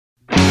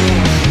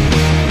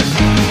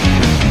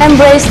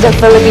Embrace the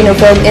Filipino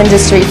film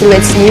industry through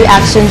its new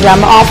action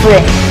drama offering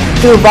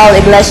through VAL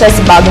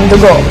IGLESIAS Bagong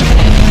Dugo.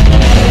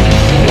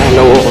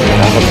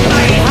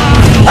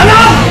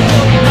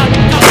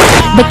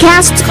 The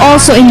cast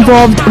also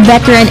involved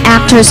veteran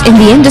actors in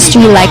the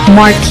industry like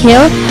Mark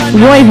Hill,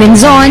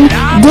 Vinzon,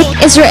 Dick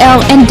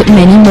Israel, and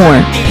many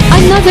more.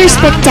 Another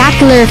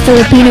spectacular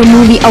Filipino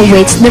movie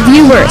awaits the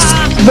viewers.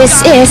 This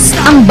is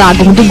Ang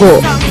Bagong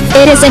Dugo.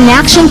 It is an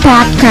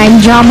action-packed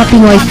crime drama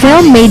Pinoy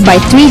film made by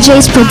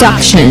 3J's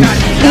production.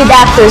 Lead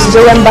actors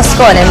JOEM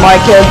BASCON and Mark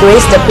Hill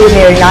graced the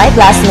premiere night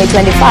last May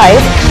 25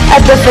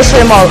 at the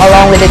Fisher Mall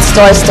along with its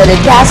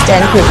star-studded cast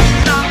and crew.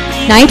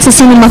 Night sa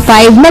Cinema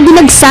 5 na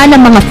dinagsa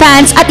ng mga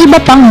fans at iba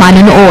pang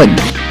manonood.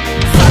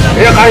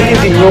 Kaya kahit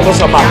hindi nyo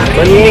kasama,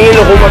 maniningil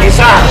ako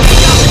mag-isa.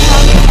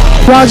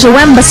 While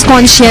JOEM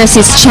BASCON shares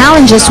his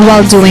challenges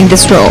while doing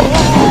this role.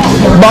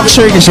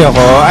 Boxer kasi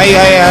ako.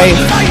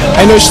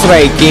 I know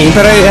striking,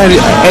 pero I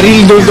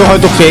really don't know how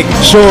to kick.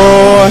 So,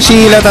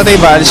 sila Tatay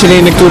Val, sila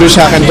yung nagturo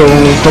sa akin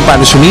kung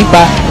paano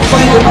sumipa.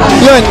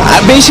 Yun,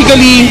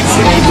 basically,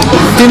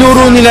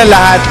 tinuro nila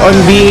lahat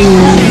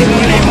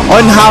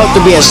on how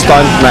to be a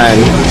stuntman.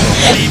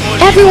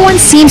 Everyone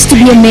seems to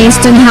be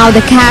amazed on how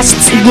the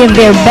casts give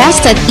their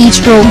best at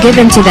each role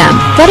given to them.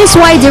 That is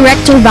why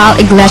Director VAL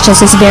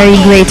IGLESIAS is very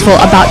grateful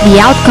about the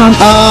outcome.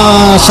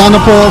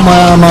 Sana po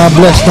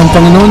ma-bless ng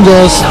Panginoon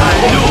Diyos,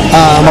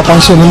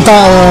 mapansin ng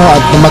tao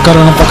at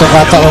magkaroon ng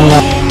pagkakataong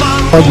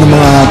ng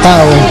mga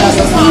tao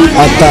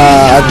at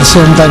at the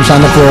same time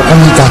sana po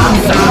kumita.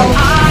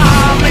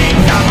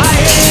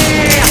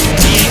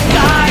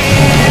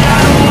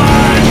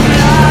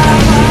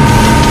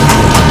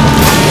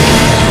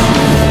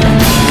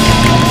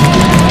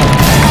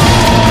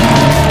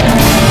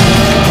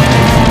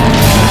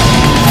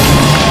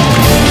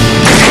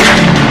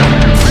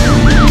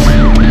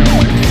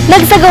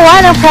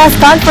 Nagsagawa ng press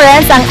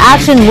conference ang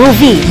action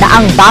movie na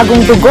Ang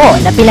Bagong Dugo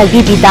na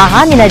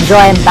pinagbibidahan nina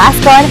JOEM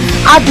BASCON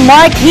at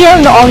Mark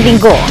Hill noong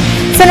linggo.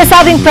 Sa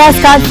nasabing press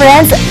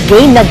conference,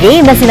 game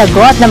na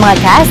sinagot ng mga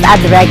cast at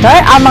director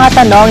ang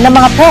mga tanong ng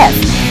mga press.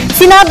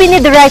 Sinabi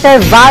ni Director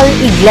VAL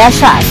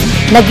IGLESIAS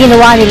na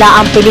ginawa nila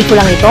ang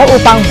pelikulang ito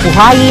upang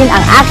buhayin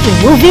ang action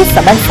movie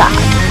sa bansa.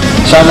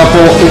 Sana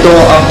po ito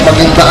ang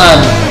maging daan,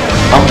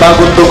 ang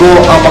Bagong Dugo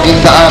ang maging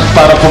daan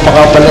para po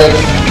makabalik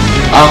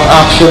ang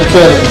action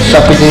film sa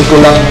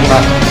pelikulang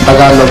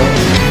Tagalog.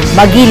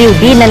 Magiliw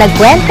din na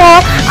nagkwento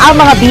ang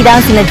mga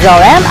bidang sina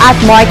JOEM at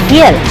Mark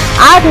Hill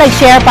at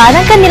nag-share pa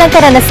ng kanilang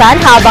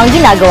karanasan habang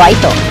ginagawa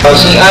ito.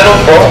 Si Aaron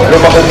po,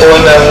 lumaki po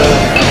ng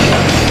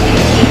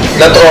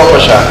natrauma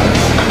siya.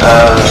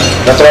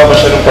 Natrauma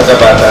siya nung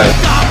pagkabata.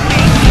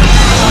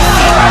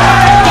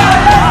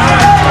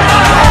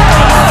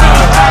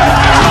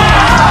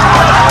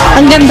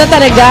 Ang ganda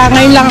talaga.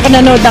 Ngayon lang ako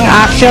nanood ng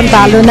action,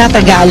 talo na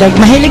Tagalog.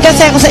 Mahilig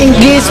kasi ako sa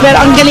English, pero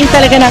ang galing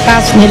talaga ng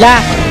cast nila.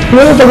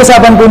 Ngayon,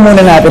 pag-usapan po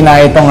muna natin na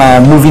itong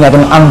movie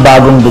natin, Ang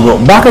Bagong Dugo.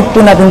 Bakit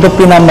po natin ito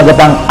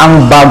pinamagatang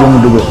Ang Bagong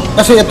Dugo?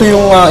 Kasi ito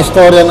yung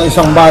istorya ng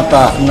isang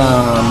bata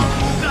na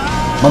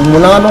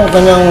magmula nung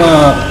kanyang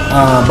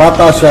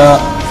bata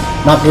siya,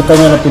 nakita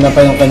niya na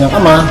pinatay yung kanyang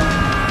ama.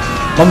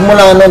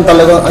 Magmula nun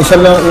talagang isa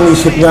lang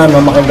inisip niya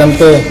na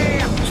makaganti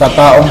sa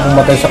taong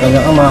pumatay sa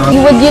kanyang ama.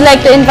 Would you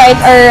like to invite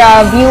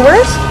our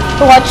viewers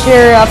to watch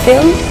your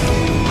film?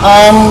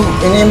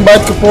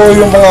 Ini-invite ko po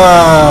yung mga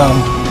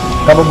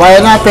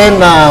kababayan natin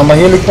na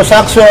mahilig po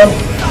sa aksyon.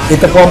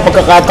 Ito po ang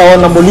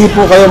pagkakataon na muli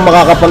po kayong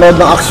makakapanood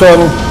ng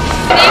aksyon.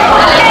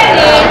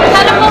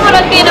 Sana po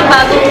manood kayo ng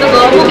Bagong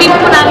Dugo. Movie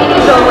po namin ni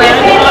JOEM.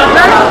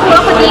 Meron po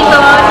ako dito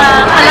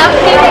na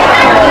kalapit.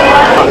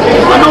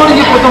 Panoorin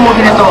niyo po itong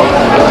movie na ito.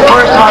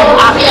 First-hand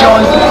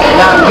action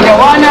na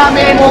ginawa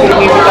namin.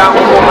 Pinibigyan ko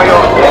po kayo.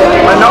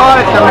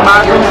 Manood sa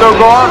Bagong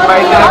Dugo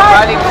by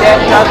VAL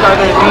IGLESIAS sa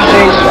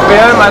DJ's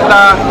film. At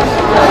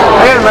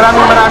ayun,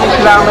 maraming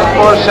salamat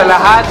po sa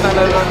lahat na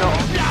nanonood.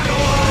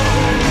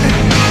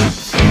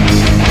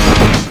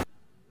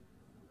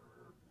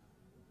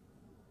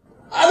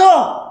 Ano?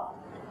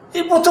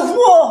 Iputok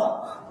mo!